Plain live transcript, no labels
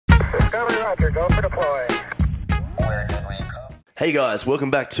Roger, go for deploy. Hey guys,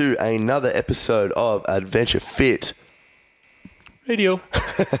 welcome back to another episode of Adventure Fit Radio.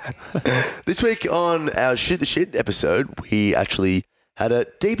 This week on our Shoot the Shit episode, we actually had a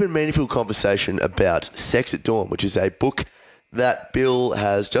deep and meaningful conversation about Sex at Dawn, which is a book that Bill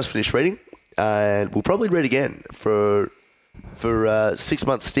has just finished reading and will probably read again for 6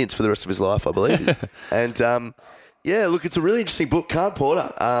 month stints for the rest of his life, I believe. And yeah, look, it's a really interesting book. Carl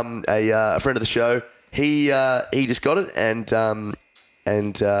Porter, a friend of the show, he just got it and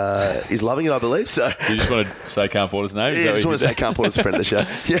is loving it, I believe. So You just want to say Carl Porter's name? yeah, I just want to say Carl Porter's a friend of the show.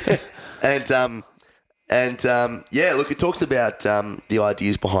 Yeah, and yeah, look, it talks about the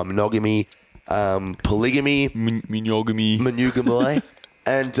ideas behind monogamy, polygamy, monogamy,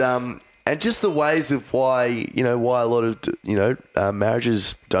 and just the ways of why a lot of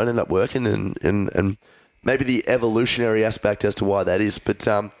marriages don't end up working, and maybe the evolutionary aspect as to why that is. But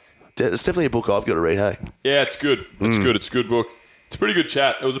it's definitely a book I've got to read. Hey, Yeah, it's good. It's good. It's a good book. It's a pretty good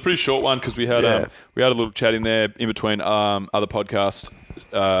chat. It was a pretty short one because we had a little chat in there in between other podcast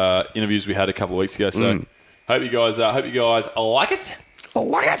interviews we had a couple of weeks ago. So hope you guys like it. I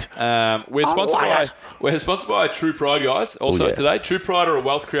like it. We're sponsored by True Pride, guys. Also today, True Pride are a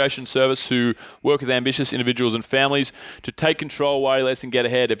wealth creation service who work with ambitious individuals and families to take control, worry less, and get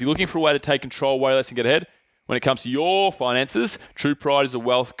ahead. If you're looking for a way to take control, worry less, and get ahead when it comes to your finances, True Pride is a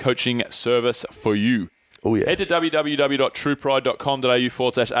wealth coaching service for you. Oh yeah. Head to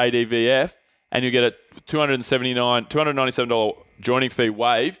www.truepride.com.au/ADVF and you'll get a $297 joining fee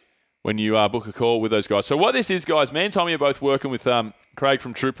waived when you book a call with those guys. So what this is, guys, me and Tommy are both working with Craig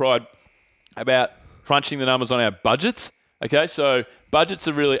from True Pride about crunching the numbers on our budgets. Okay, so budget's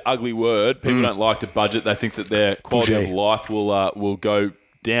a really ugly word. People don't like to budget. They think that their quality of life will go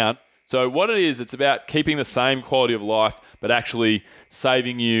down. So what it is, it's about keeping the same quality of life but actually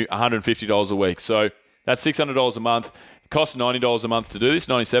saving you $150 a week. So that's $600 a month. It costs $90 a month to do this,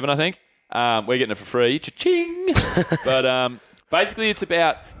 $97 I think. We're getting it for free. Cha-ching! But basically it's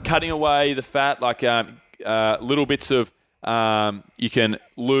about cutting away the fat, like little bits of you can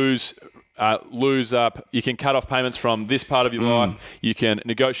lose up. You can cut off payments from this part of your life. You can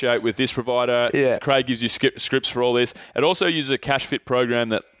negotiate with this provider. Yeah. Craig gives you scripts for all this. It also uses a cash fit program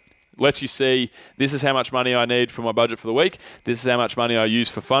that lets you see this is how much money I need for my budget for the week. This is how much money I use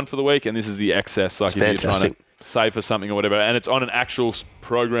for fun for the week, and this is the excess. Like if you're trying to save for something or whatever, and it's on an actual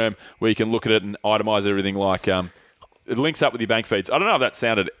program where you can look at it and itemize everything. Like it links up with your bank feeds. I don't know if that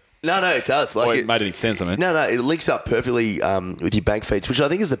sounded. No, it does. Like it made any sense. I mean, no, it links up perfectly with your bank feeds, which I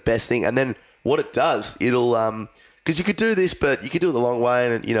think is the best thing. And then what it does, it'll because you could do this, but you could do it the long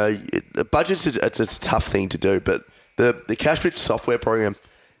way, and the budgets it's a tough thing to do. But the cash fit software program.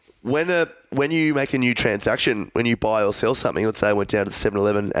 When you make a new transaction, when you buy or sell something, let's say I went down to the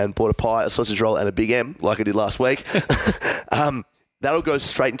 7-Eleven and bought a pie, a sausage roll, and a Big M, like I did last week, that'll go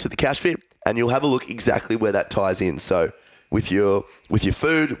straight into the cash fit, and you'll have a look exactly where that ties in. So with your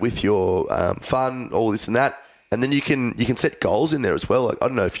food, with your fun, all this and that, and then you can set goals in there as well. Like I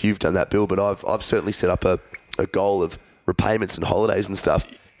don't know if you've done that, Bill, but I've certainly set up a goal of repayments and holidays and stuff,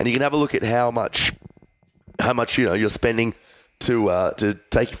 and you can have a look at how much you're spending to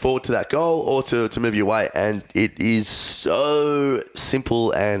take you forward to that goal or to move your way. And it is so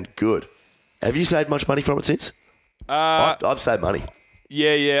simple and good. Have you saved much money from it since? I've saved money.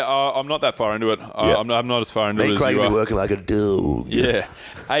 Yeah. I'm not that far into it. I'm not as far into it as you are. Me and Craig have been working like a dog. Yeah.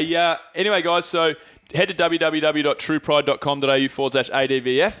 Hey, anyway, guys, so head to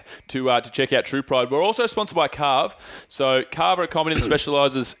www.truepride.com.au/ADVF to check out True Pride. We're also sponsored by Carve. So Carve are a company that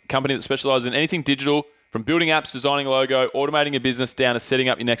specializes in anything digital, from building apps, designing a logo, automating a business, down to setting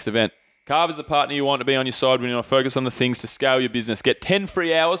up your next event. Carve is the partner you want to be on your side when you want to focus on the things to scale your business. Get 10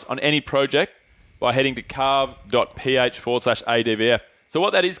 free hours on any project by heading to carve.ph/ADVF. So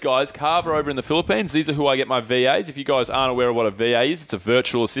what that is, guys, Carve are over in the Philippines. These are who I get my VAs. If you guys aren't aware of what a VA is, it's a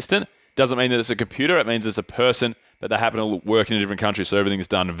virtual assistant. Doesn't mean that it's a computer. It means it's a person, but they happen to work in a different country, so everything is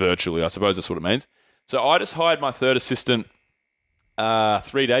done virtually. I suppose that's what it means. So I just hired my third assistant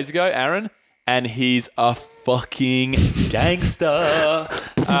 3 days ago, Aaron, and he's a fucking gangster.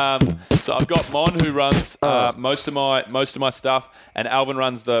 So I've got Mon, who runs most of my stuff, and Alvin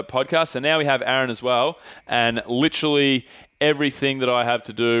runs the podcast. So now we have Aaron as well, and literally everything that I have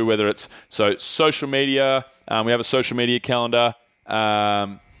to do, whether it's social media, we have a social media calendar,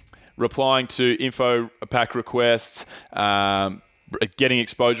 replying to info pack requests, getting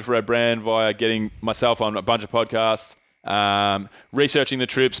exposure for our brand via getting myself on a bunch of podcasts, researching the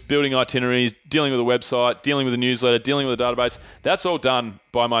trips, building itineraries, dealing with a website, dealing with a newsletter, dealing with a database. That's all done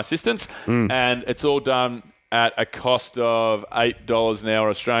by my assistants, and it's all done at a cost of $8 an hour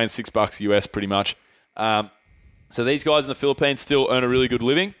Australian, $6 US pretty much. So these guys in the Philippines still earn a really good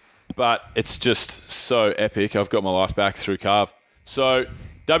living, but it's just so epic. I've got my life back through Carve. So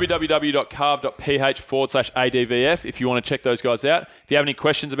www.carve.ph/ADVF if you want to check those guys out. If you have any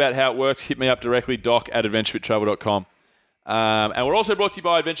questions about how it works, hit me up directly, doc@adventurefittravel.com. And we're also brought to you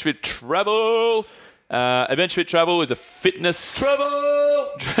by AdventureFit Travel. AdventureFit Travel is a fitness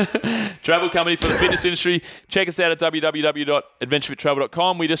travel company for the fitness industry. Check us out at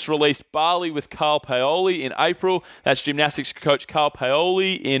www.adventurefittravel.com. We just released Bali with Carl Paoli in April. That's gymnastics coach Carl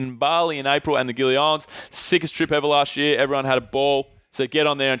Paoli in Bali in April and the Gili Islands. Sickest trip ever last year. Everyone had a ball. So get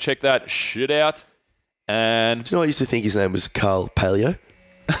on there and check that shit out. And do you know, I used to think his name was Carl Paleo,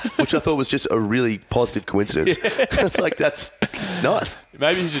 which I thought was just a really positive coincidence. Yeah. It's like, that's nice.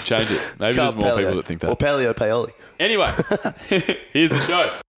 Maybe he should change it. Maybe Carl there's more Paleo, people that think that. Or Paleo Paoli. Anyway, here's the show.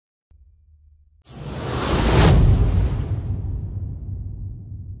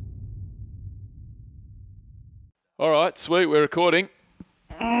 All right, sweet. We're recording.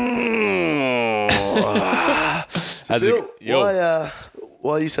 So Bill,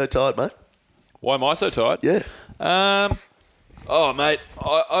 why are you so tired, mate? Why am I so tired? Yeah. Mate,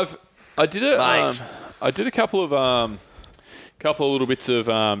 I did a couple of little bits of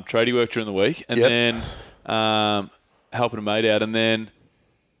tradie work during the week, and then helping a mate out, and then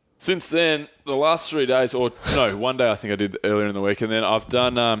since then the last 3 days, or no, one day I think I did earlier in the week, and then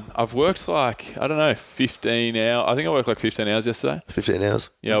I've worked like 15 hours. I think I worked like 15 hours yesterday. 15 hours.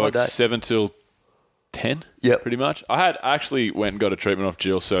 Yeah, I worked 7 till 10. Yeah, pretty much. I actually went and got a treatment off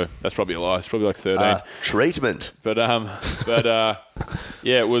Jill, so that's probably a lie. It's probably like 13. Treatment. But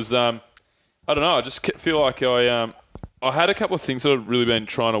yeah, it was. I don't know. I just feel like I had a couple of things that I've really been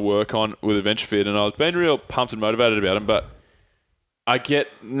trying to work on with Adventure Fit, and I was being real pumped and motivated about them. But I get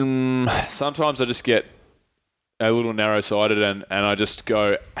sometimes I just get a little narrow-sighted, and I just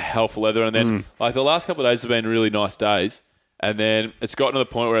go hell for leather. And then like the last couple of days have been really nice days, and then it's gotten to the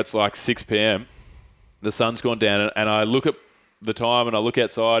point where it's like 6 p.m. The sun's gone down, and I look at the time, and I look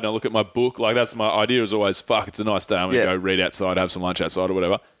outside, and I look at my book. Like, that's my idea is always, fuck, it's a nice day. I'm going to go read outside, have some lunch outside or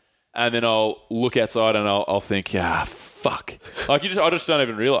whatever. And then I'll look outside, and I'll think, fuck. Like, I just don't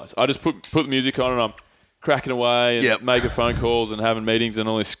even realise. I just put the music on, and I'm cracking away and making phone calls and having meetings and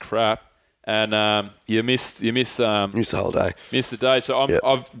all this crap. And you miss the whole day. Miss the day. So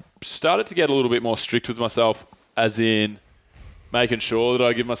I've started to get a little bit more strict with myself, as in making sure that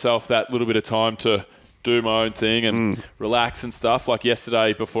I give myself that little bit of time to do my own thing and relax and stuff. Like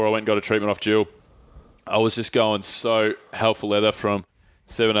yesterday, before I went and got a treatment off Jill, I was just going so hell for leather from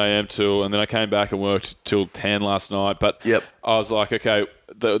 7 a.m. and then I came back and worked till 10 last night. But I was like, okay,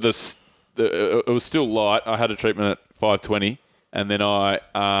 it was still light. I had a treatment at 5:20, and then I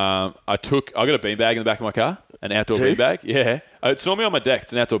got a beanbag in the back of my car, an outdoor beanbag. Yeah. It's normally on my deck.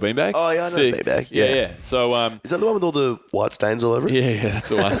 It's an outdoor beanbag. Oh, yeah, I know the beanbag. Yeah. So, is that the one with all the white stains all over it? Yeah, that's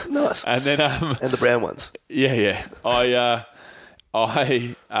the one. Nice. And then, and the brown ones. Yeah.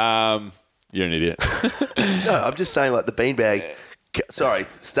 You're an idiot. No, I'm just saying, like, the beanbag. Sorry,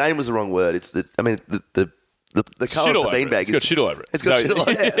 stain was the wrong word. It's the colour of the beanbag. It's got shit all over it. It's got shit all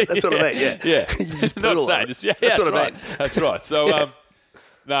over it. That's what I mean. Yeah. You just put it all over. That's what I mean. That's right. So,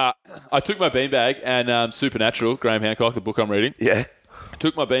 I took my beanbag and Supernatural, Graham Hancock, the book I'm reading. Yeah. I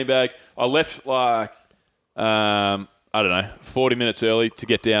took my beanbag. I left like, 40 minutes early to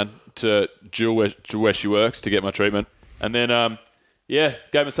get down to Jill where she works to get my treatment. And then,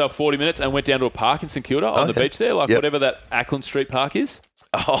 gave myself 40 minutes and went down to a park in St Kilda on the beach there, whatever that Ackland Street Park is.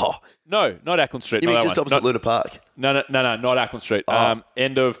 Oh. No, not Ackland Street. You mean just opposite Luna Park? No, not Ackland Street.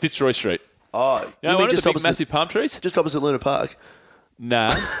 End of Fitzroy Street. Oh. You know, one of the big massive palm trees? Just opposite Luna Park.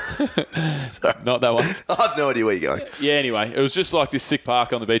 Nah, not that one. I have no idea where you're going. Yeah, anyway, it was just like this sick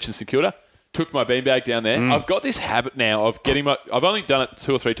park on the beach in St Kilda. Took my beanbag down there. I've got this habit now of getting I've only done it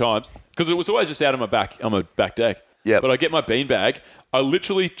 2 or 3 times because it was always just out on my back deck. Yeah. But I get my beanbag, I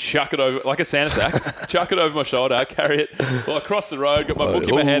literally chuck it over like a Santa sack, chuck it over my shoulder, carry it across the road, got my book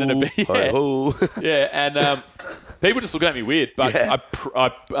in my hand and a beer. Yeah, and people just look at me weird, but I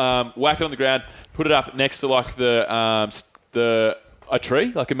whack it on the ground, put it up next to like a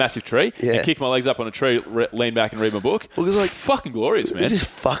tree, like a massive tree, and kick my legs up on a tree, lean back and read my book. Well, it's like fucking glorious, man. There's this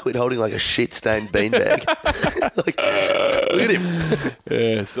fuckwit holding like a shit-stained beanbag. Like, look at him.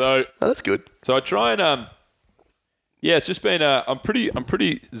 Yeah, so that's good. So I try and it's just been I'm pretty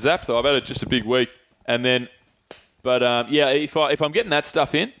zapped though. I've had just a big week, and then, but if I'm getting that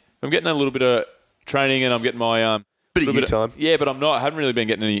stuff in, I'm getting a little bit of training, and I'm getting my bit of you time. Yeah, but I'm not. I haven't really been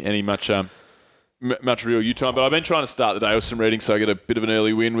getting any much much real you time, but I've been trying to start the day with some reading so I get a bit of an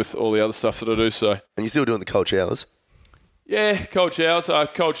early win with all the other stuff that I do. So, And you're still doing the cold showers? Yeah, cold showers.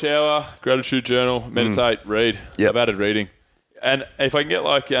 Cold shower, gratitude journal, meditate, read. Yep. I've added reading. And if I can get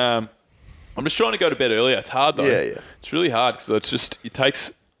like... I'm just trying to go to bed earlier. It's hard though. Yeah. It's really hard because it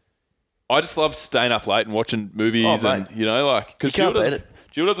takes... I just love staying up late and watching movies and, because you can't beat it.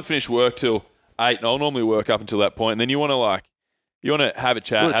 Jill doesn't finish work till 8 and I'll normally work up until that point. And then you want to have a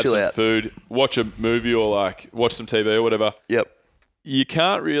chat, have some food, watch a movie or watch some TV or whatever. Yep. You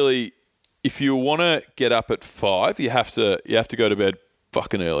can't really... If you want to get up at 5, you have to go to bed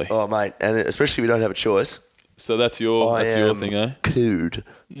fucking early. Oh, mate, and especially if we don't have a choice. So that's your thing, eh? Cooed.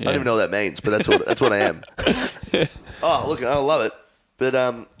 Yeah. I don't even know what that means, but that's what I am. Oh, look, I love it. But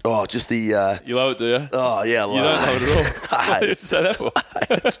just the you love it, do you? Oh yeah, I love you don't love it at all. What did you say that for?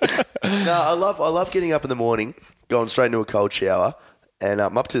 No, I love getting up in the morning, going straight into a cold shower, and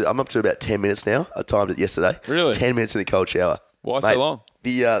I'm up to about 10 minutes now. I timed it yesterday. Really? 10 minutes in the cold shower. Why Mate, so long?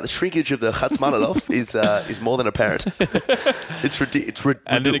 The shrinkage of the Chatzmanaloff is more than apparent. It's ridiculous.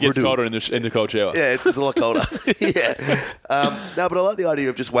 And then it gets colder in the cold shower. Yeah, it's a lot colder. Yeah. No, but I like the idea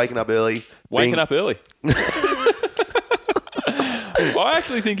of just waking up early. Waking up early. I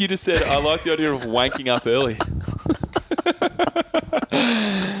actually think you just said I like the idea of wanking up early.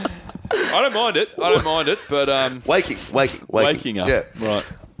 I don't mind it, but waking up. Yeah, right.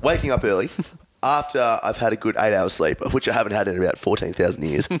 Waking up early. After I've had a good 8 hours sleep, of which I haven't had in about 14,000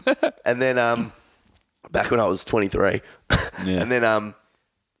 years. And then back when I was 23. Yeah. And then and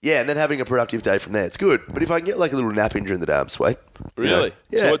then having a productive day from there. It's good. But if I can get like a little nap in during the day, I'm sweet. Really?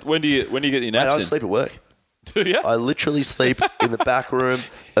 Yeah. So when do you get your naps I in? sleep at work. Do you? I literally sleep in the back room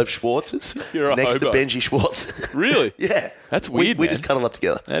of Schwartz's next to Benji Schwartz. Really? Yeah. That's weird, We man. just cuddle up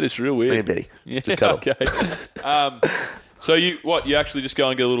together. That is real weird. Me and Betty. Yeah, just cuddle. Okay. So you actually just go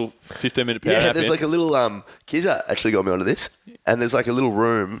and get a little 15-minute power nap? Yeah, there's like a little Kizza actually got me onto this, and there's like a little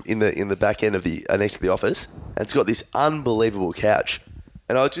room in the back end of the next to the office, and it's got this unbelievable couch,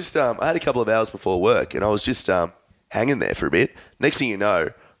 and I was just I had a couple of hours before work, and I was just hanging there for a bit. Next thing you know,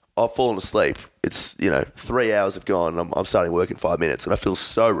 I've fallen asleep. It's 3 hours have gone, and I'm starting work in 5 minutes, and I feel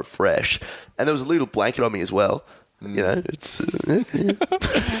so refreshed. And there was a little blanket on me as well. It's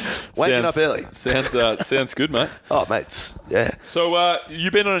waking up early. Sounds good, mate. Oh, mates, yeah. So you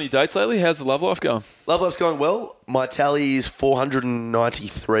been on any dates lately? How's the love life going? Love life's going well. My tally is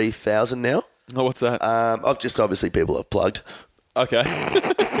 493,000 now. Oh, what's that? I've just obviously people I've plugged. Okay.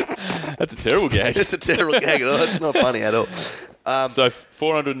 That's a terrible gag. It's a terrible gag. It's not funny at all. So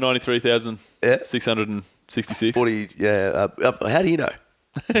 493,666. 40. Yeah. How do you know?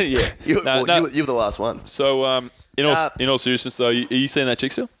 Yeah. You were the last one. So in all seriousness, though, are you seeing that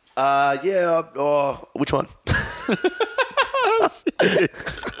chick still? Yeah. Which one?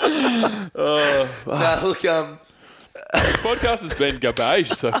 No, look. This podcast has been garbage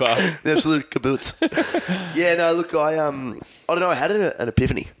so far. The absolute caboose. Yeah. No. Look. I don't know. I had an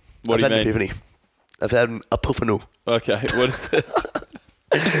epiphany. What do you mean? An epiphany. I've had an epiphany. Okay. What is it?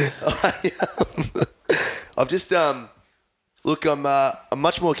 I've just look. I'm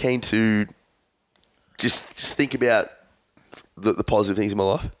much more keen to just think about the positive things in my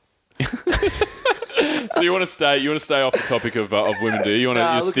life. So you want to stay off the topic of women, do you? You want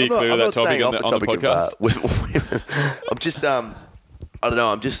to steer clear of that topic on the podcast? Women. I'm just I don't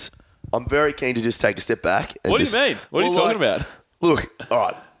know. I'm very keen to just take a step back. And what do you mean? What are you talking about? Look, all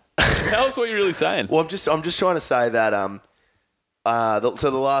right. Tell us what you're really saying. Well, I'm just trying to say that so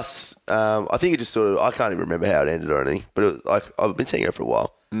the last I think it just sort of, I can't even remember how it ended or anything, but I've been seeing her for a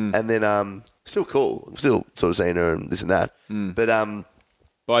while, and then still cool. I'm still sort of seeing her and this and that, but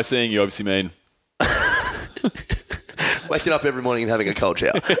by seeing you, obviously mean waking up every morning and having a cold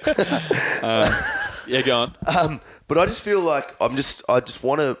shower. Yeah, go on. But I just feel like I just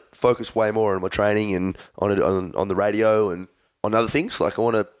want to focus way more on my training and on the radio and on other things. Like I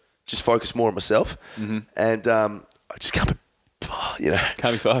want to just focus more on myself, and I just can't be, can't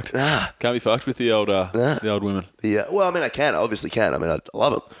be fucked. Nah. Can't be fucked with the old women. Well, I mean, I can. I obviously can. I mean, I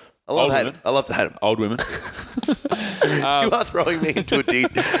love it. I love to hate them. Old women. You are throwing me into a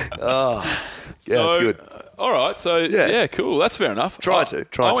deep. Oh, yeah, that's good. All right, so yeah, cool. That's fair enough. Try to.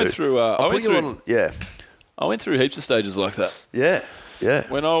 I went through heaps of stages like that. Yeah.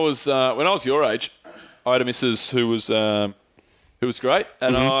 When I was your age, I had a missus who was great,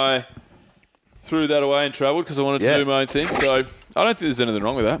 and I threw that away and travelled because I wanted to do my own thing. So I don't think there's anything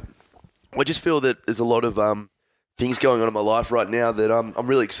wrong with that. I just feel that there's a lot of things going on in my life right now that I'm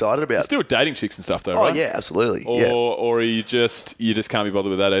really excited about. You're still dating chicks and stuff though, right? right? Oh yeah, absolutely. Or you just can't be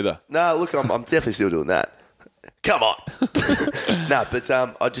bothered with that either. No, look, I'm definitely still doing that. Come on. No, but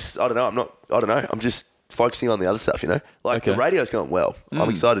I don't know. I'm not I don't know. I'm just focusing on the other stuff, you know? Like the radio's going well. I'm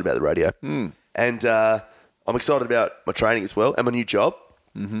excited about the radio. And I'm excited about my training as well and my new job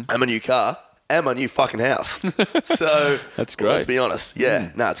and my new car and my new fucking house. So that's great. Let's be honest.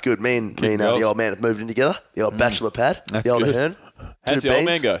 Yeah. No, it's good. Me and the old man have moved in together. The old bachelor pad. That's the old good. Ahern. How's the old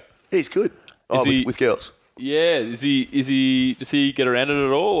man go? He's good. With girls. Yeah. Does he get around it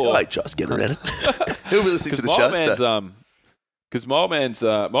at all? Or? I just get around it. He'll be listening to the show. Because my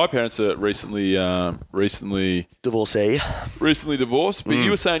parents are recently divorcee. Recently divorced, but you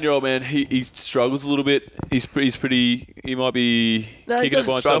were saying your old man he struggles a little bit. He might be kicking it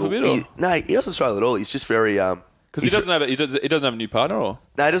by himself a bit. He doesn't struggle at all. He's just very because he doesn't have a new partner, or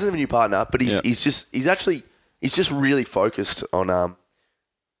no, he doesn't have a new partner. But he's just really focused on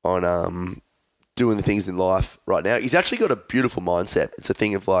doing the things in life right now. He's actually got a beautiful mindset. It's a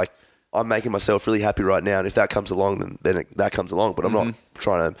thing of like, I'm making myself really happy right now, and if that comes along, then that comes along. But I'm not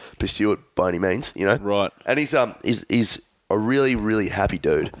trying to pursue it by any means, you know. Right. And he's a really, really happy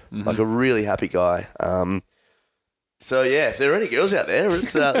dude, like a really happy guy. So yeah, if there are any girls out there,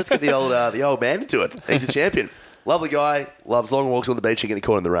 let's get the old man into it. He's a champion, lovely guy, loves long walks on the beach and getting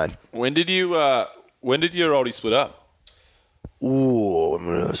caught in the rain. When did your oldie split up? Ooh, when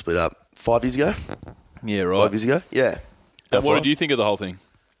did I split up? 5 years ago. Yeah, right. 5 years ago. Yeah. And what did you think of the whole thing?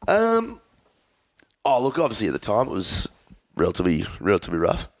 Look, obviously at the time it was relatively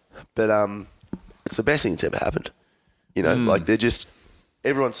rough, but it's the best thing that's ever happened. You know, like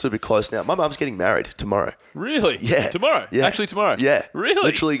everyone's super close now. My mum's getting married tomorrow. Really? Yeah. Tomorrow? Yeah. Actually tomorrow? Yeah. Really?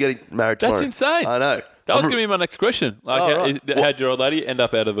 Literally getting married tomorrow. That's insane. I know. That was going to be my next question. Like, how'd your old lady end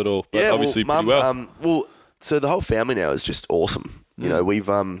up out of it all? But obviously pretty well. So the whole family now is just awesome. You know,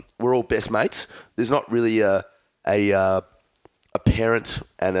 we're all best mates. There's not really a parent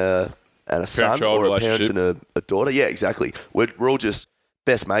and a son or a parent and a daughter. Yeah, exactly. We're all just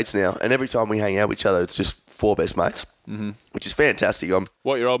best mates now. And every time we hang out with each other, it's just 4 best mates, which is fantastic.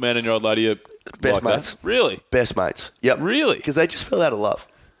 What, your old man and your old lady are best like mates. That? Really? Best mates. Yep. Really? Because they just fell out of love.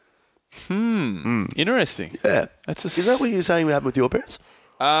 Interesting. Yeah. Is that what you were saying would happen with your parents?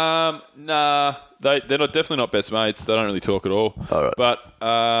 Nah. They're definitely not best mates. They don't really talk at all. All right. But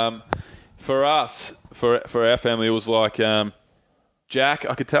for us, for our family, it was like Jack.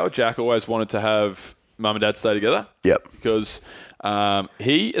 I could tell Jack always wanted to have mum and dad stay together. Yep. Because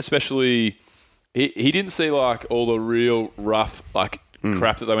he especially he didn't see like all the real rough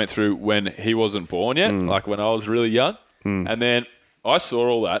crap that they went through when he wasn't born yet. Like when I was really young, and then I saw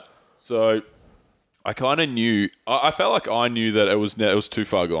all that. So I kind of knew. I felt like I knew that it was too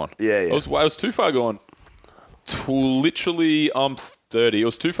far gone. Yeah, yeah. It was too far gone. Literally, I'm 30. It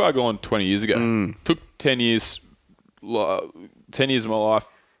was too far gone 20 years ago. Took 10 years of my life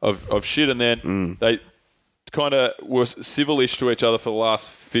of shit, and then they kind of were civil-ish to each other for the last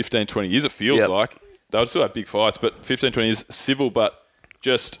 15, 20 years, it feels like. They would still have big fights, but 15, 20 years civil, but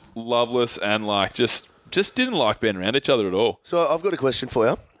just loveless and like just didn't like being around each other at all. So I've got a question for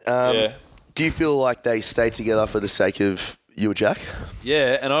you. Yeah. Do you feel like they stayed together for the sake of you and Jack?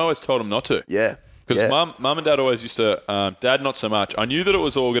 Yeah, and I always told them not to. Yeah. Because mum and dad always used to, dad not so much. I knew that it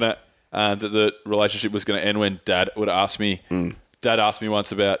was all going to, that the relationship was going to end when dad would ask me. Dad asked me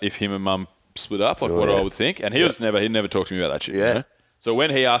once about if him and mum split up, like I would think. And he never talked to me about that shit. Yeah. You know? So when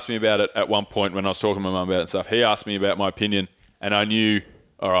he asked me about it at one point when I was talking to my mum about it and stuff, he asked me about my opinion, and I knew,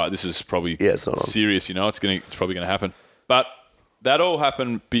 all right, this is probably it's not serious, you know, it's probably going to happen. But that all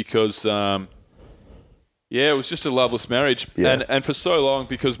happened because, it was just a loveless marriage. Yeah. And for so long,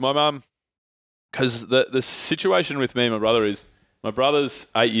 because my mum, because the situation with me and my brother is, my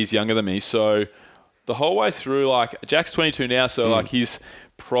brother's 8 years younger than me, so the whole way through, like, Jack's 22 now, so like he's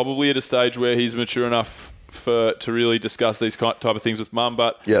probably at a stage where he's mature enough to really discuss these type of things with mum,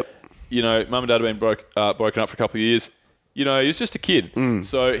 but you know, mum and dad have been broken up for a couple of years. You know, he was just a kid,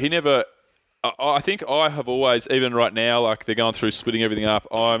 so he never. I think I have always, even right now, like they're going through splitting everything up.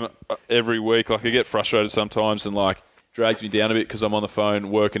 I'm every week, like I get frustrated sometimes, and like drags me down a bit because I'm on the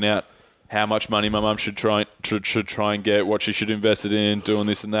phone working out how much money my mum should try and get, what she should invest it in, doing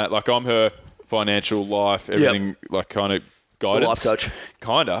this and that. Like I'm her financial life, everything, like kind of guidance, life coach,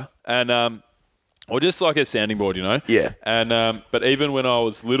 kinda, and or just like a sounding board, you know. Yeah. And but even when I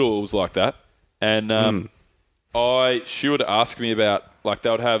was little, it was like that, and she would ask me about, like,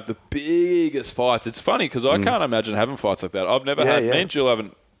 they would have the biggest fights. It's funny because I can't imagine having fights like that. I've never had. Me and Jill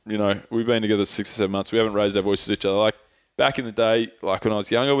haven't. You know, we've been together 6 or 7 months. We haven't raised our voices at each other. Like back in the day, like when I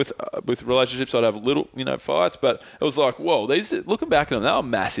was younger with relationships, I'd have little, you know, fights. But it was like, whoa, these, looking back at them, they were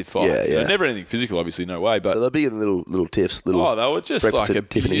massive fights. Yeah, yeah. You know, never anything physical, obviously, no way. But so they're big in little tiffs. They were just like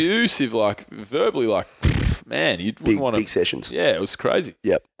abusive, like verbally, like man, you wouldn't want to. Big sessions. Yeah, it was crazy.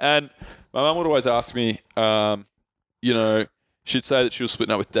 Yep. And my mum would always ask me, you know, she'd say that she was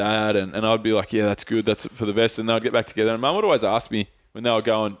splitting up with dad, and I'd be like, yeah, that's good, that's for the best, and they'd get back together. And mum would always ask me when they were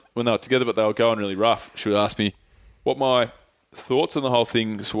together, but they were going really rough. She would ask me what my thoughts on the whole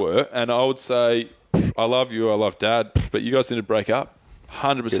things were, and I would say, I love you, I love dad, but you guys need to break up,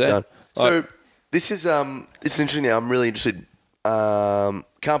 100%. So this is interesting. Now I'm really interested. Carl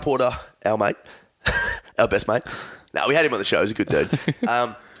Porter, our mate, our best mate. No, we had him on the show. He's a good dude.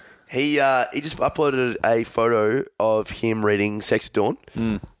 He just uploaded a photo of him reading Sex at Dawn.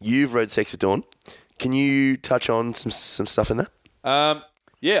 You've read Sex at Dawn. Can you touch on some stuff in that?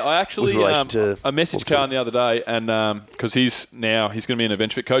 Yeah, I actually relation to I messaged Carl the other day, and because he's going to be an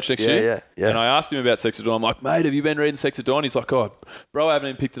Adventure Fit coach next year. Yeah. And I asked him about Sex at Dawn. I'm like, mate, have you been reading Sex at Dawn? He's like, oh, bro, I haven't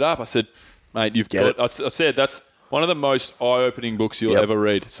even picked it up. I said, mate, you've got it. I said that's one of the most eye-opening books you'll ever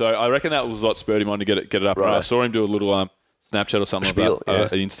read. So I reckon that was what spurred him on to get it up. Right. And I saw him do a little Snapchat or something about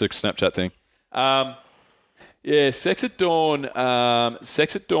an Insta Snapchat thing. Yeah, Sex at Dawn.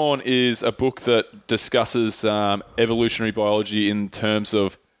 Sex at Dawn is a book that discusses evolutionary biology in terms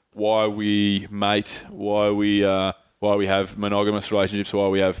of why we mate, why we have monogamous relationships, why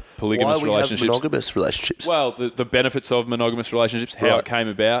we have polygamous relationships. Why we have monogamous relationships? Well, the benefits of monogamous relationships, how it came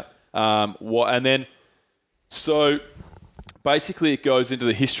about, and then so basically it goes into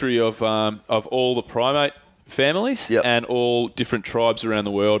the history of all the primate families and all different tribes around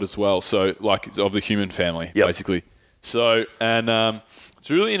the world as well. So, like, of the human family, basically. So, and it's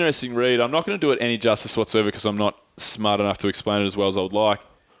a really interesting read. I'm not going to do it any justice whatsoever because I'm not smart enough to explain it as well as I would like.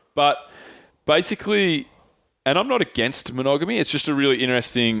 But basically, and I'm not against monogamy. It's just a really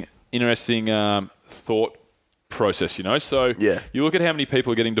interesting thought process, you know. So, you look at how many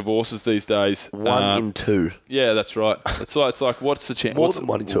people are getting divorces these days. 1 in 2. Yeah, that's right. It's like what's the chance? More than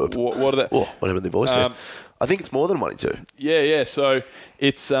 1 in 2. What are they? Oh, whatever the voice. I think it's more than 1 in 2. Yeah. So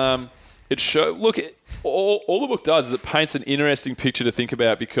it's all the book does is it paints an interesting picture to think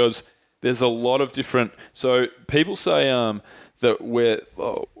about because there's a lot of different. So people say that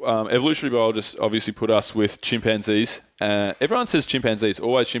evolutionary biologists obviously put us with chimpanzees. Everyone says chimpanzees,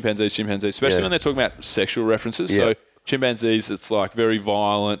 always chimpanzees, especially when they're talking about sexual references. So chimpanzees, it's like very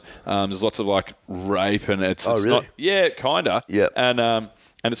violent. There's lots of like rape and it's really? not. Yeah, kinda. Yeah. And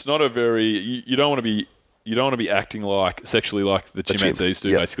it's not a very. You don't want to be. You don't want to be acting sexually like the chimpanzees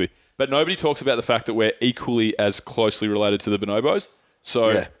do, basically. But nobody talks about the fact that we're equally as closely related to the bonobos.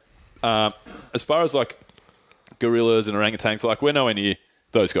 So, as far as like gorillas and orangutans, like we're nowhere near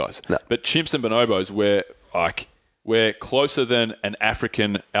those guys. No. But chimps and bonobos, we're closer than an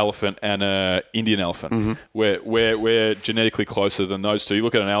African elephant and an Indian elephant. Mm-hmm. We're genetically closer than those two. You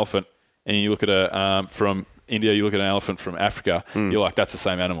look at an elephant and you look at from India, you look at an elephant from Africa. You're like, that's the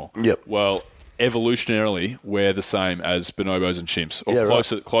same animal. Yep. Well, evolutionarily, we're the same as bonobos and chimps, or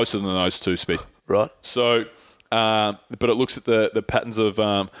closer than those two species. Right. So, but it looks at the patterns of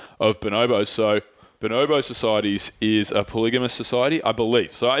bonobos. So, bonobo societies is a polygamous society, I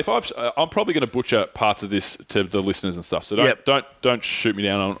believe. So, I'm probably going to butcher parts of this to the listeners and stuff. So don't shoot me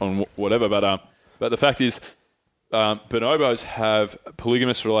down on whatever. But the fact is, bonobos have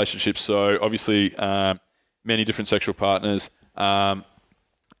polygamous relationships. So obviously, many different sexual partners.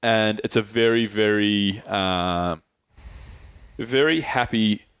 And it's a very, very, very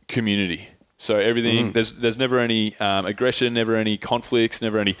happy community. So everything, there's never any aggression, never any conflicts,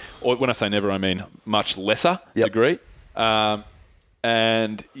 never any, or when I say never, I mean much lesser degree. So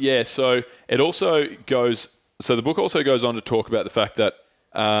it also goes, so the book also goes on to talk about the fact that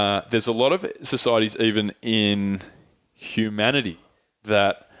there's a lot of societies, even in humanity,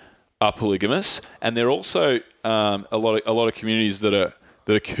 that are polygamous, and there are also a lot of communities that are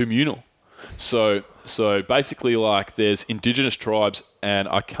communal. So basically, like, there's indigenous tribes, and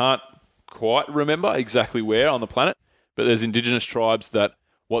I can't quite remember exactly where on the planet, but there's indigenous tribes that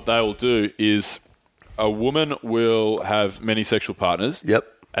what they will do is a woman will have many sexual partners. Yep.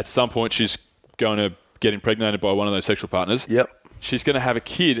 At some point, she's going to get impregnated by one of those sexual partners. Yep. She's going to have a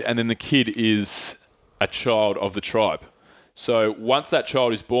kid, and then the kid is a child of the tribe. So once that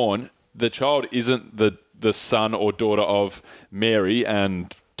child is born, the child isn't the son or daughter of Mary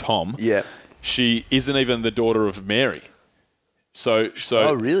and Tom. Yeah. She isn't even the daughter of Mary. So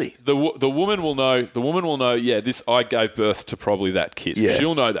oh, really? The woman will know. The woman will know. Yeah, I gave birth to probably that kid. Yeah.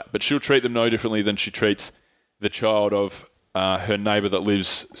 She'll know that, but she'll treat them no differently than she treats the child of her neighbour that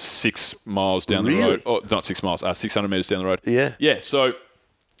lives 6 miles down the road. Or not 6 miles, 600 metres down the road. Yeah. Yeah. So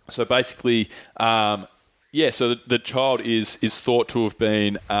basically, so the child is thought to have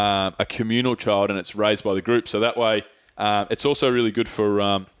been a communal child, and it's raised by the group. So that way, it's also really good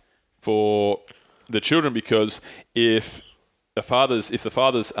for the children, because if the father's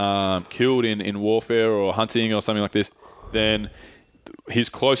killed in warfare or hunting or something like this, then his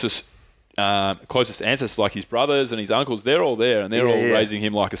closest ancestors, like his brothers and his uncles, they're all there, and they're all raising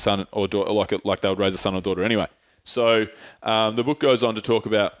him like a son or daughter, like they would raise a son or daughter anyway. So the book goes on to talk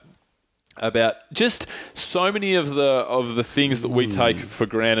about just so many of the things that we take for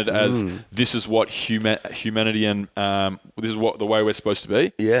granted as this is what humanity and this is what the way we're supposed to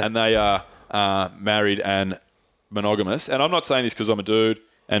be. Yeah. And they are married and monogamous. And I'm not saying this because I'm a dude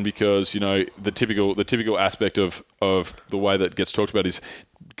and because, the typical aspect of the way that gets talked about is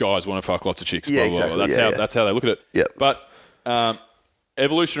guys want to fuck lots of chicks. Yeah, blah, blah, blah. exactly. That's how they look at it. Yeah. But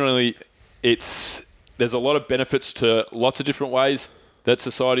evolutionarily, there's a lot of benefits to lots of different ways that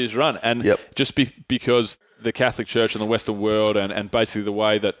society is run. And just because the Catholic Church and the Western world and basically the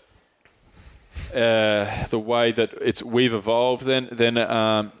way that we've evolved, then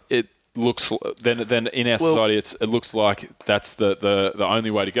it looks then in our society it looks like that's the only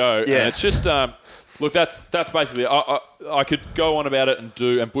way to go. Yeah. And it's just look, that's basically I could go on about it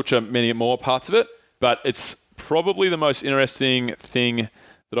and butcher many more parts of it, but it's probably the most interesting thing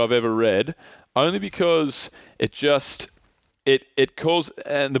that I've ever read, only because it just it calls,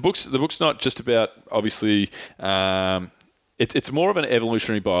 and the book's not just about, obviously, it's more of an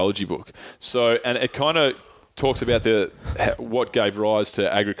evolutionary biology book. So, and it kind of talks about what gave rise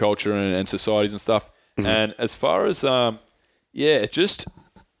to agriculture and societies and stuff. Mm-hmm. And as far as it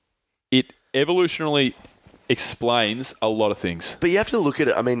evolutionarily explains a lot of things. But you have to look at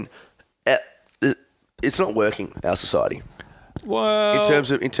it. I mean, it's not working, our society. Well, in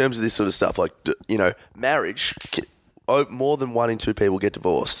terms of this sort of stuff, like, marriage, more than 1 in 2 people get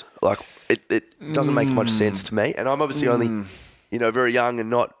divorced. Like, it doesn't make much sense to me. And I'm obviously only, very young and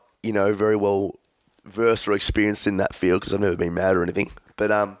not, very well versed or experienced in that field because I've never been married or anything.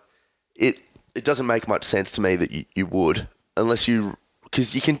 But it doesn't make much sense to me that you would, unless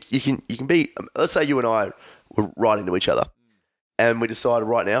because you can be. Let's say you and I were right into each other, and we decided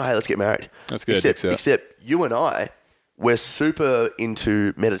right now, hey, let's get married. That's good. Except you and I, we're super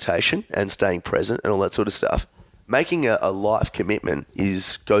into meditation and staying present and all that sort of stuff. Making a life commitment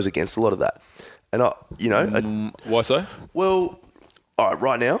goes against a lot of that. And why so? Well, all right.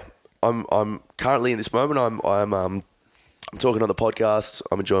 Right now, I'm currently in this moment. I'm talking on the podcast.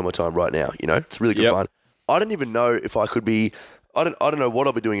 I'm enjoying my time right now. It's really good fun. I don't even know if I could be. I don't know what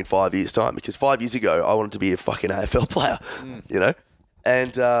I'll be doing in 5 years' time, because 5 years ago I wanted to be a fucking AFL player.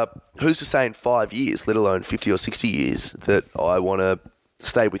 And who's to say in 5 years, let alone 50 or 60 years, that I want to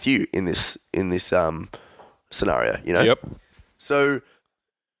stay with you in this scenario, Yep. So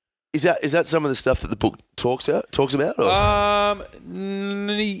is that some of the stuff that the book talks about? Or?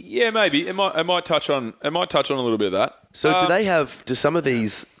 Yeah, maybe it might touch on a little bit of that. So do some of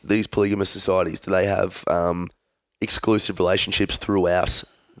these polygamous societies, do they have exclusive relationships throughout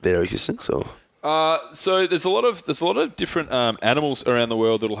their existence, or? So there's a lot of different animals around the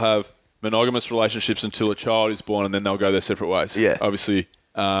world that'll have monogamous relationships until a child is born, and then they'll go their separate ways. Yeah. Obviously,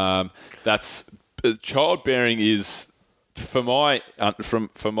 childbearing is, from my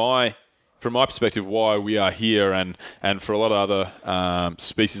perspective, why we are here, and for a lot of other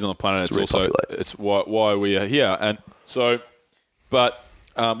species on the planet, it's why we are here. And so, but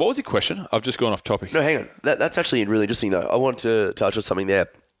what was your question? I've just gone off topic. No, hang on. That's actually really interesting, though. I want to touch on something there.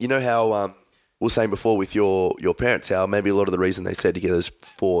 You know how we were saying before with your parents, how maybe a lot of the reason they stay together is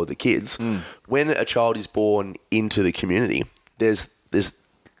for the kids. When a child is born into the community, there's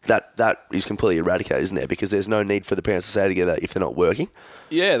that is completely eradicated, isn't there? Because there's no need for the parents to stay together if they're not working.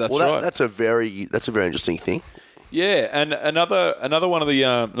 Yeah, that's right. That's a very interesting thing. Yeah, and another one of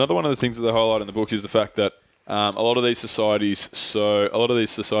the things that they highlight in the book is the fact that a lot of these societies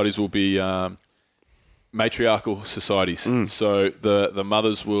will be matriarchal societies. So the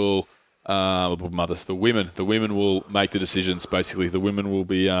mothers will, the women will make the decisions. Basically, the women will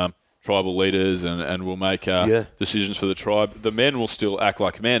be tribal leaders and will make decisions for the tribe. The men will still act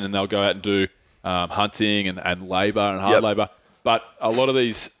like men, and they'll go out and do hunting and labour and hard labour. But a lot of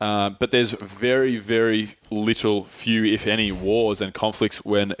these, but there's very, very few, if any, wars and conflicts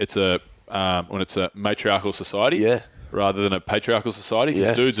when it's a matriarchal society, rather than a patriarchal society.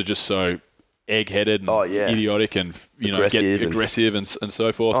 Because dudes are just so egg-headed and idiotic and get aggressive and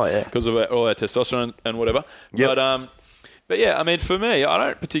so forth because of all that testosterone and whatever. But yeah, I mean, for me, I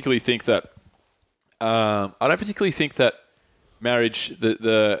don't particularly think that marriage,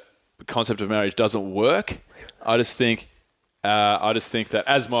 the concept of marriage, doesn't work. I just think that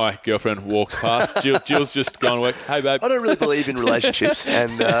as my girlfriend walks past, Jill's just gone work. Hey, babe. I don't really believe in relationships,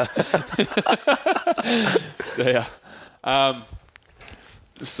 and so yeah.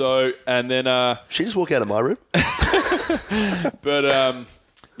 So, and then... She just walk out of my room? But,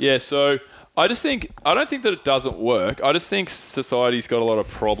 yeah, so I don't think that it doesn't work. I just think society's got a lot of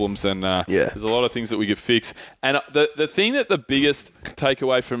problems and there's a lot of things that we could fix. And the thing that the biggest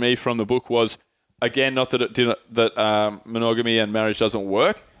takeaway for me from the book was, again, not that it didn't, that monogamy and marriage doesn't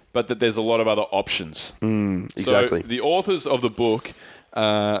work, but that there's a lot of other options. Exactly. So the authors of the book,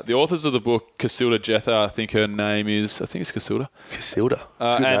 Casilda Jetha, I think her name is. I think it's Casilda. Casilda.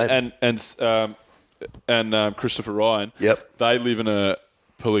 That's a good name. And Christopher Ryan. Yep. They live in a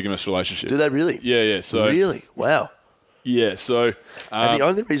polygamous relationship. Do they really? Yeah. So really? Wow. Yeah. So. And the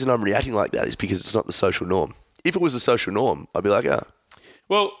only reason I'm reacting like that is because it's not the social norm. If it was the social norm, I'd be like,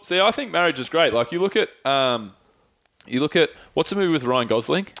 Well, see, I think marriage is great. Like you look at what's the movie with Ryan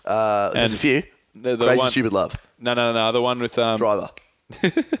Gosling? There's a few. Crazy Stupid Love. No. The one with Driver.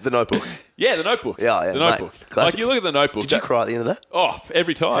 The Notebook. Yeah, The Notebook. Yeah. The Notebook. Mate, like you look at The Notebook. Did you cry at the end of that? Oh,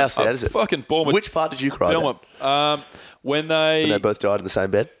 every time. How sad is it? Fucking Bournemouth. Which part did you cry at? When they both died in the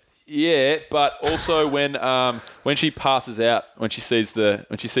same bed. Yeah, but also when she passes out, when she sees the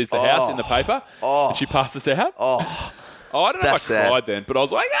house in the paper, and she passes out. I don't know if I cried then, but I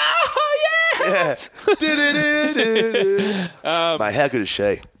was like, yes! Yeah. Mate, how good is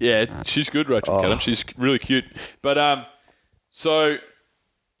she? Yeah, she's good, Rachel McAdams. She's really cute. But so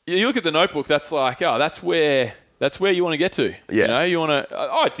you look at The Notebook. That's like, that's where you want to get to. Yeah. You know, you want to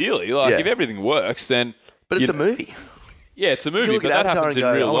ideally, like, if everything works, then. But it's a movie. Yeah, it's a movie, but that happens in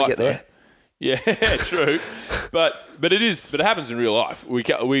real life. I want to get there. Yeah, true. but it happens in real life.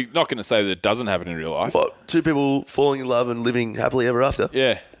 We're not going to say that it doesn't happen in real life. What? Two people falling in love and living happily ever after?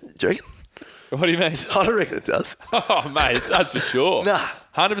 Yeah. Do you reckon? What do you mean? I don't reckon it does. Oh, mate, that's for sure. Nah.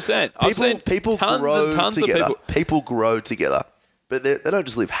 100%. People grow together. People grow together. But they don't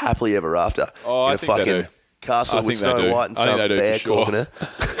just live happily ever after. Oh, I think they do. Castle with Snow White and some bear calling her.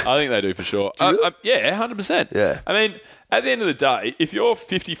 I think they do for sure. Really? Yeah, 100%. Yeah. I mean, at the end of the day, if you're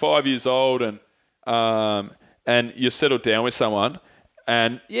 55 years old and you're settled down with someone,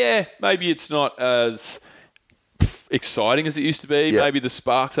 and maybe it's not as exciting as it used to be. Yeah. Maybe the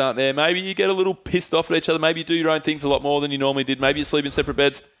sparks aren't there. Maybe you get a little pissed off at each other. Maybe you do your own things a lot more than you normally did. Maybe you sleep in separate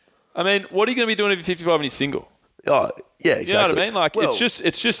beds. I mean, what are you going to be doing if you're 55 and you're single? Oh, yeah, exactly. You know what I mean? Like, it's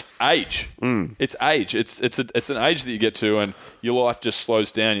just age. It's age. It's an age that you get to, and your life just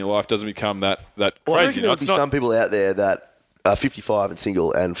slows down. Your life doesn't become that crazy. I reckon there'll be some people out there that are 55 and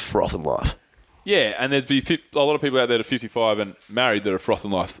single and frothing life. Yeah, and there'd be a lot of people out there that are 55 and married that are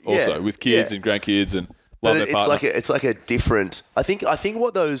frothing life also, with kids and grandkids and love their partner. It's like a different. I think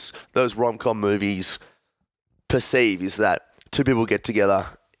what those rom-com movies perceive is that two people get together,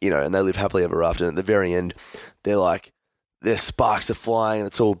 and they live happily ever after. And at the very end, they're like, their sparks are flying and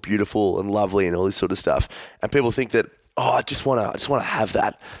it's all beautiful and lovely and all this sort of stuff. And people think that, I just want to have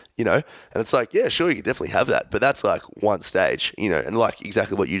that, And it's like, yeah, sure, you can definitely have that, but that's like one stage, And like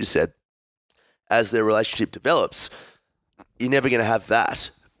exactly what you just said, as their relationship develops, you're never going to have that.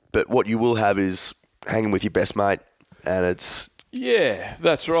 But what you will have is hanging with your best mate, and it's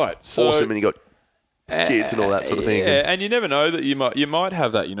that's right. So, awesome, and you got kids and all that sort of thing. Yeah, and you never know that you might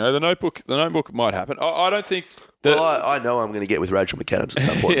have that. The Notebook might happen. I don't think. Well, I know I'm going to get with Rachel McAdams at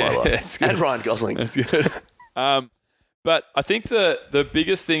some point in my life, and Ryan Gosling. That's good. But I think the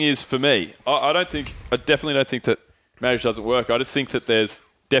biggest thing is for me. I definitely don't think that marriage doesn't work. I just think that there's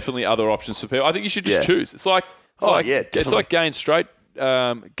definitely other options for people. I think you should just choose. It's like gay straight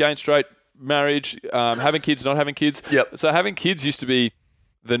marriage, having kids, not having kids. Yep. So having kids used to be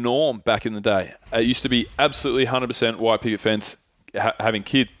the norm back in the day. It used to be absolutely 100% white picket fence having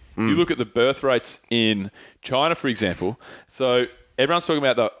kids. You look at the birth rates in China, for example. So everyone's talking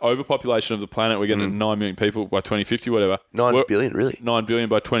about the overpopulation of the planet. We're getting to 9 million people by 2050, whatever. 9 billion, really? 9 billion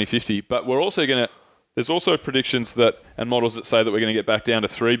by 2050. But we're also going to... There's also predictions and models that say that we're going to get back down to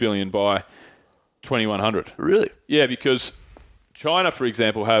 3 billion by 2100. Really? Yeah, because China, for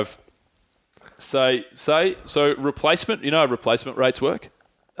example, have... So replacement... You know how replacement rates work?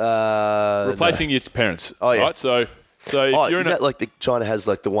 Replacing your parents. Oh, yeah. Right? So if you're is that like China has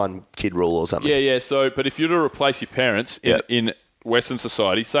like the one kid rule or something? Yeah. So, but if you're to replace your parents in Western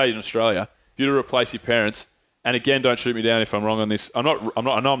society, say in Australia, if you're to replace your parents, and again, don't shoot me down if I'm wrong on this. I know I'm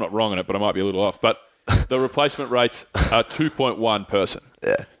not wrong on it, but I might be a little off. But the replacement rates are 2.1 person.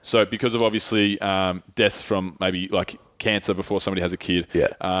 Yeah. So because of obviously deaths from maybe like cancer before somebody has a kid. Yeah.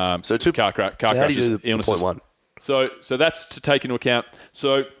 So car crashes, illnesses. 0.1? So that's to take into account.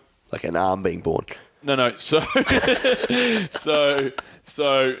 So like an arm being born. No. So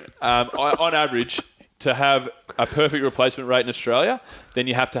on average, to have a perfect replacement rate in Australia, then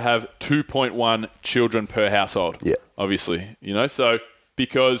you have to have 2.1 children per household. Yeah. Obviously, So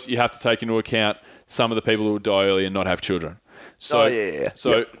because you have to take into account some of the people who will die early and not have children.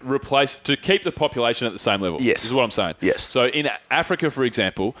 So, replace to keep the population at the same level. Yes. This is what I'm saying. Yes. So in Africa, for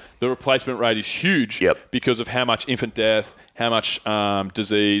example, the replacement rate is huge because of how much infant death, how much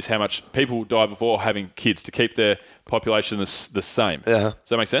disease, how much people die before having kids to keep their population the same. Does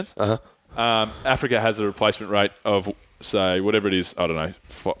that make sense? Africa has a replacement rate of, say, whatever it is, I don't know,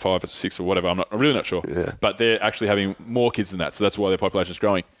 5 or 6 or whatever. I'm really not sure. Yeah. But they're actually having more kids than that, so that's why their population is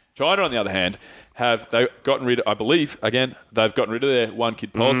growing. China, on the other hand, they've gotten rid of their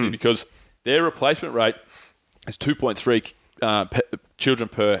one-kid policy because their replacement rate is 2.3 children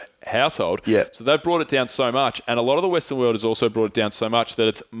per household. Yeah. So they've brought it down so much, and a lot of the Western world has also brought it down so much that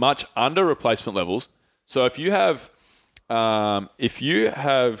it's much under replacement levels. So if you have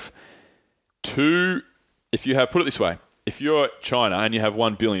put it this way, if you're China and you have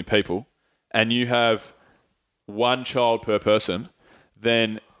 1 billion people and you have 1 child per person,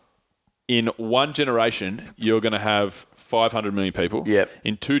 then in 1 generation, you're going to have 500 million people. Yep.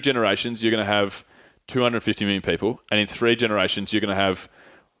 In 2 generations, you're going to have 250 million people. And in 3 generations, you're going to have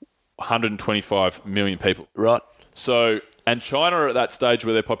 125 million people. Right. So, and China are at that stage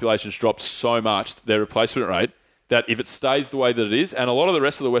where their population's dropped so much, their replacement rate, that if it stays the way that it is, and a lot of the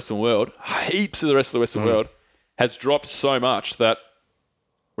rest of the Western world, heaps of the rest of the Western world, has dropped so much that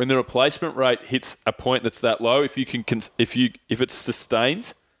when the replacement rate hits a point that's that low, if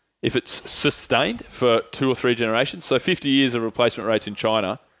it's sustained for 2 or 3 generations, so 50 years of replacement rates in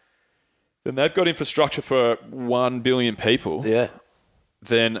China, then they've got infrastructure for 1 billion people. Yeah.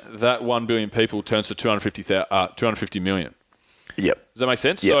 Then that 1 billion people turns to 250 million. Yep. Does that make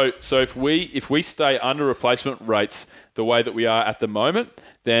sense? Yep. So if we stay under replacement rates the way that we are at the moment,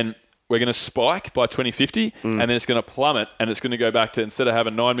 then we're going to spike by 2050, and then it's going to plummet, and it's going to go back to, instead of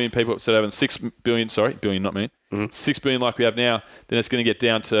having 9 million people, instead of having 6 billion, 6 billion like we have now, then it's going to get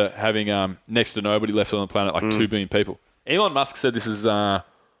down to having next to nobody left on the planet, like 2 billion people. Elon Musk said this is the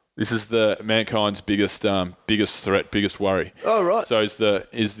mankind's biggest threat, biggest worry. Oh, right.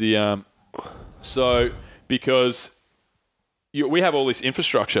 So because we have all this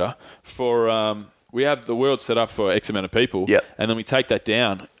infrastructure for we have the world set up for X amount of people, and then we take that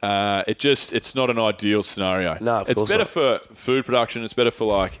down. It's not an ideal scenario. No, of course it's better not. for food production. It's better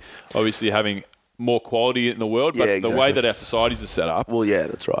for obviously having more quality in the world. But the way that our societies are set up, well, yeah,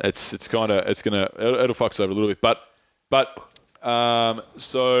 that's right. it'll fuck us over a little bit. But that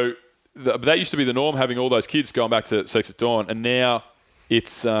used to be the norm, having all those kids going back to sex at dawn, and now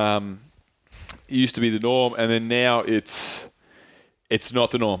it used to be the norm, and then now it's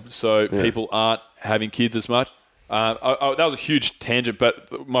not the norm. So people aren't having kids as much. That was a huge tangent,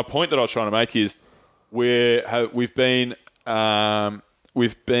 but my point that I was trying to make is we've been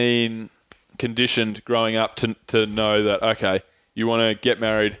conditioned growing up to know that, okay, you want to get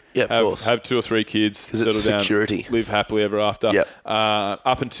married, have 2 or 3 kids, settle down, security, live happily ever after.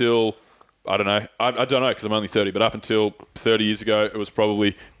 Up until, I don't know because I'm only 30, but up until 30 years ago, it was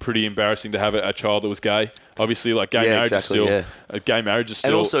probably pretty embarrassing to have a child that was gay. Obviously, gay marriage is still... Gay marriage is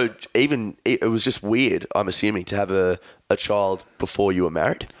still... And also, even, it was just weird, I'm assuming, to have a child before you were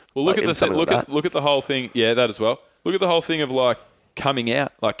married. Well, look at the whole thing... Yeah, that as well. Look at the whole thing of, coming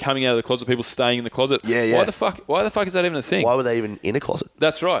out of the closet, people staying in the closet. Yeah. Why the fuck is that even a thing? Why were they even in a closet?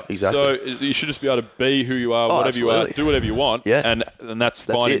 That's right. Exactly. So you should just be able to be who you are, whatever you are, do whatever you want, and that's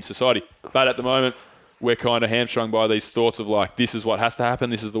fine in society. But at the moment, we're kind of hamstrung by these thoughts of this is what has to happen,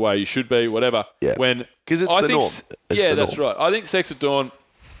 this is the way you should be, whatever. Yeah. Because it's the norm. That's right. I think sex at dawn,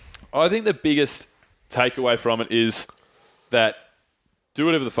 I think the biggest takeaway from it is that do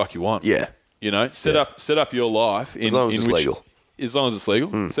whatever the fuck you want. Yeah. Set up your life as long as it's legal. As long as it's legal,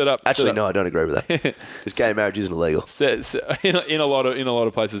 Actually, no, I don't agree with that. Because gay marriage isn't illegal. In a lot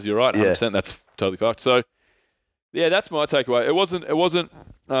of places, you're right. 100%. That's totally fucked. So, yeah, that's my takeaway. It wasn't.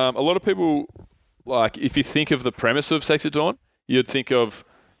 A lot of people, if you think of the premise of sex at dawn, you'd think of,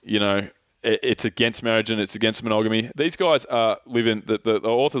 it's against marriage and it's against monogamy. These guys are the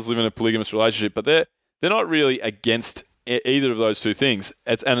authors live in a polygamous relationship, but they're not really against either of those two things.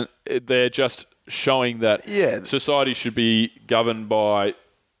 And they're just showing that society should be governed by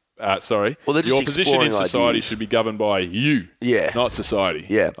your position in society ideas. should be governed by you, not society.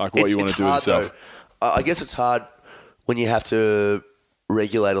 What you want to do with yourself. I guess it's hard when you have to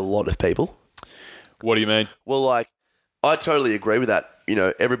regulate a lot of people. What do you mean? Well, I totally agree with that.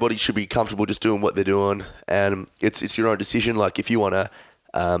 Everybody should be comfortable just doing what they're doing, and it's your own decision. If you want to,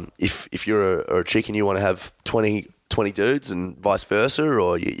 if you're a chick and you want to have 20 dudes and vice versa,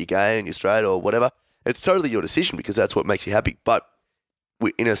 or you're gay and you're straight or whatever, it's totally your decision because that's what makes you happy. But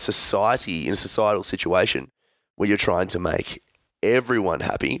in a societal situation where you're trying to make everyone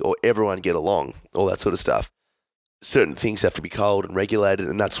happy or everyone get along, all that sort of stuff, certain things have to be culled and regulated,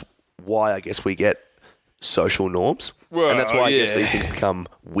 and that's why I guess we get social norms. Well, and that's why I guess these things become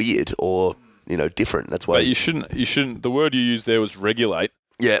weird or, different. That's why. But you shouldn't. The word you used there was regulate.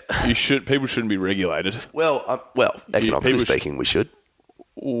 Yeah. People shouldn't be regulated. Well, economically speaking, we should.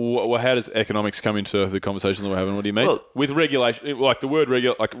 Well, how does economics come into the conversation that we're having? What do you mean? Well, with regulation, like the word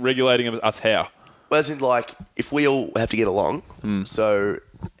regulating us how? Well, as in, like, if we all have to get along, so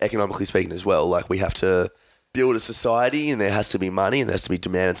economically speaking as well, like we have to build a society and there has to be money and there has to be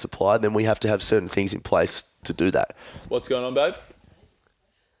demand and supply, then we have to have certain things in place to do that. What's going on, babe?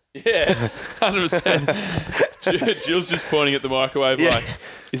 Yeah, 100%. Jill's just pointing at the microwave like,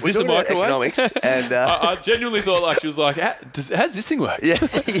 is this a microwave? Economics and I genuinely thought like she was like, how's this thing work? Yeah. Well,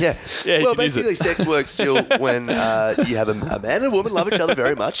 can use basically, sex works, Jill, when you have a man and a woman love each other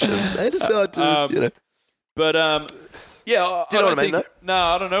very much and they decide to, But yeah, do you know what I mean? No,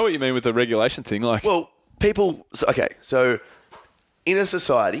 I don't know what you mean with the regulation thing. Like, well, people. So in a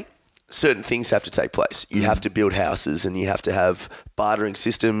society, certain things have to take place. You have to build houses and you have to have bartering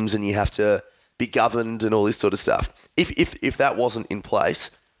systems and you have to be governed and all this sort of stuff. If that wasn't in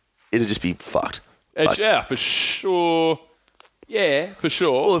place, it'd just be fucked. Yeah, for sure. Yeah, for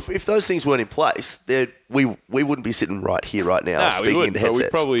sure. Well, if those things weren't in place, we wouldn't be sitting right here, right now, speaking into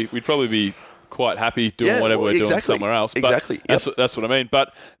headsets. We'd probably be quite happy doing whatever we're doing somewhere else. But exactly. That's what I mean.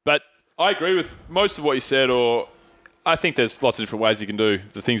 But I agree with most of what you said, or I think there's lots of different ways you can do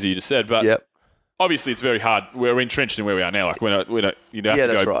the things that you just said. But obviously, it's very hard. We're entrenched in where we are now. Like we don't you have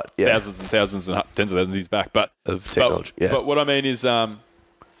to go thousands and thousands and tens of thousands of years back. But of technology. But what I mean is,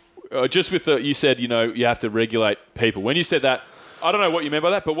 just with you said, you have to regulate people. When you said that, I don't know what you meant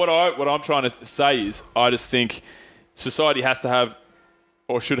by that. But what I'm trying to say is, I just think society has to have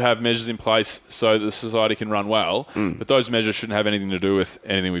or should have measures in place so that the society can run well. But those measures shouldn't have anything to do with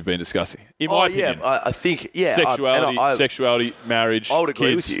anything we've been discussing. In my opinion, I think sexuality, marriage. I would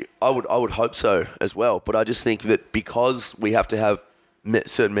agree kids. with you. I would hope so as well. But I just think that because we have to have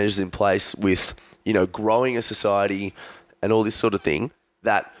certain measures in place with growing a society and all this sort of thing,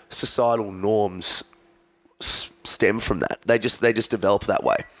 that societal norms stem from that. They just develop that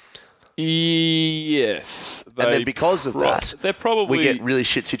way. Yes. And then because of that, we get really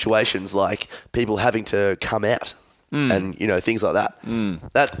shit situations like people having to come out and, things like that. And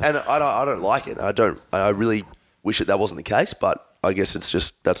I don't like it. I really wish that wasn't the case, but I guess it's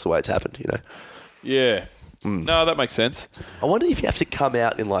just, that's the way it's happened, Yeah. No, that makes sense. I wonder if you have to come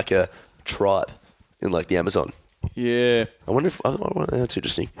out in like a tribe in like the Amazon. Yeah. I wonder if, that's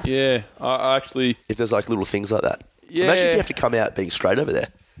interesting. Yeah. I actually... If there's like little things like that. Yeah. Imagine if you have to come out being straight over there.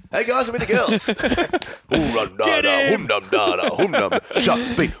 Hey guys, I'm into girls. Ten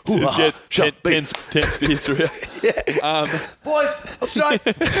spears through. Boys, I'm straight.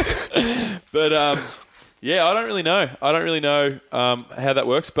 But yeah, I don't really know. How that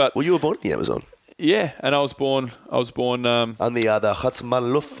works. But well, you were born in the Amazon. Yeah, and I was born. On the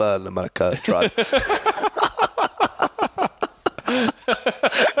Khatsmanluf Malaka tribe.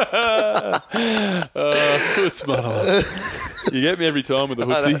 You get me every time with the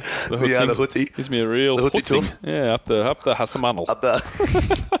hootsie. The hootsie. Gives me a real hootsie. Yeah, up the Hassamanal. Up the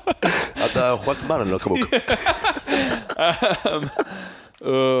Khatsmanal.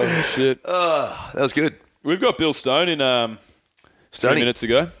 Oh shit. That was good. We've got Bill Stone in 3 minutes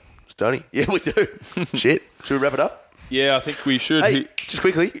ago. Stoney. Yeah, we do. Shit. Should we wrap it up? Yeah, I think we should. Hey, just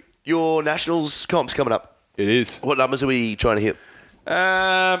quickly, your Nationals comp's coming up. It is. What numbers are we trying to hit?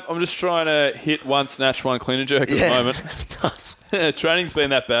 I'm just trying to hit one snatch, one clean and jerk at the moment. Nice. Training's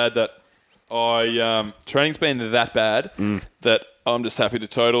been that bad that that I'm just happy to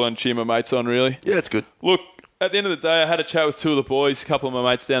total and cheer my mates on, really. Yeah, it's good. Look, at the end of the day, I had a chat with two of the boys, a couple of my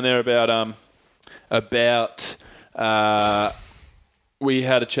mates down there about we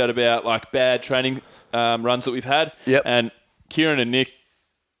had a chat about like bad training runs that we've had. Yep. And Kieran and Nick,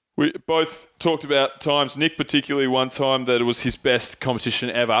 we both talked about times, Nick particularly one time that it was his best competition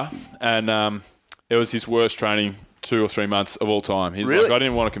ever, and it was his worst training 2 or 3 months of all time. He's really? like, I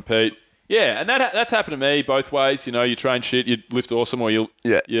didn't want to compete. Yeah, and that's happened to me both ways. You train shit, you lift awesome, or you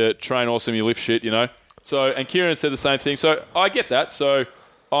train awesome, you lift shit. So, and Kieran said the same thing. So I get that. So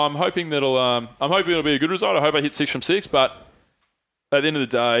I'm hoping it'll be a good result. I hope I hit 6 from 6, but at the end of the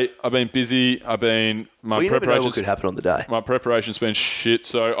day, I've been busy. You never know what could happen on the day. My preparation's been shit,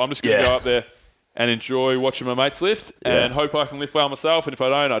 so I'm just going to go up there and enjoy watching my mates lift and hope I can lift well myself. And if I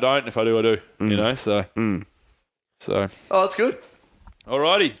don't, I don't. And if I do, I do. So. Oh, that's good.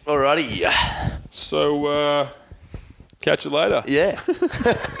 Alrighty. So, catch you later. Yeah.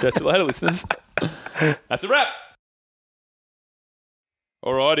 Catch you later, listeners. That's a wrap.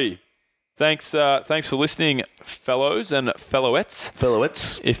 Alrighty. Thanks for listening, fellows and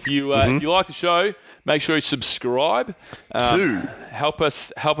fellowettes. If you like the show, make sure you subscribe. Help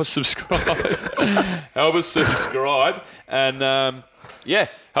us subscribe. Help us subscribe, and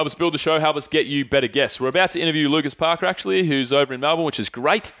help us build the show. Help us get you better guests. We're about to interview Lucas Parker, actually, who's over in Melbourne, which is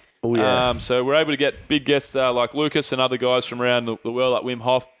great. Oh yeah. So we're able to get big guests like Lucas and other guys from around the world, like Wim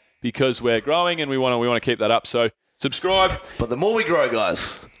Hof, because we're growing and we want to keep that up. So subscribe. But the more we grow,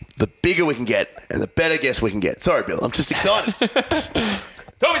 guys, the bigger we can get and the better guests we can get. Sorry, Bill. I'm just excited.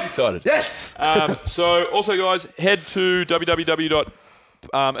 Tommy's excited. Yes. So also, guys, head to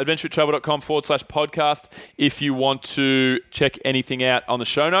www.adventurewithtravel.com/podcast if you want to check anything out on the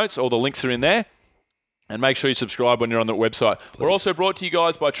show notes. All the links are in there. And make sure you subscribe when you're on the website. Please. We're also brought to you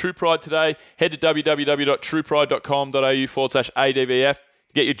guys by True Pride today. Head to www.truepride.com.au/ADVF to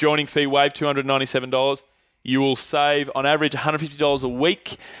get your joining fee waived, $297. You will save, on average, $150 a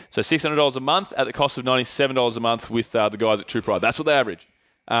week, so $600 a month at the cost of $97 a month with the guys at True Pride. That's what they average.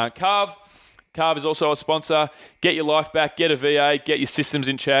 Carve is also a sponsor. Get your life back, get a VA, get your systems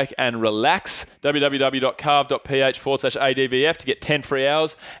in check, and relax. www.carve.ph/ADVF to get 10 free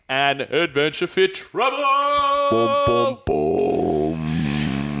hours and adventure fit travel. Boom, boom,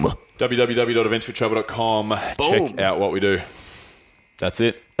 boom. www.adventurefittravel.com. Check out what we do. That's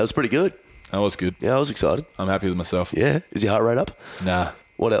it. That was pretty good. That was good. Yeah, I was excited. I'm happy with myself. Yeah. Is your heart rate up? Nah.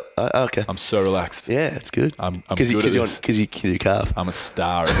 What else? Okay. I'm so relaxed. Yeah, it's good. I'm good at this. Because you can do carve. I'm a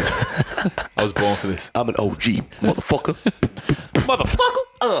star at this. I was born for this. I'm an OG, motherfucker.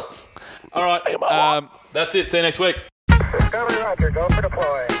 Motherfucker. All right. That's it. See you next week.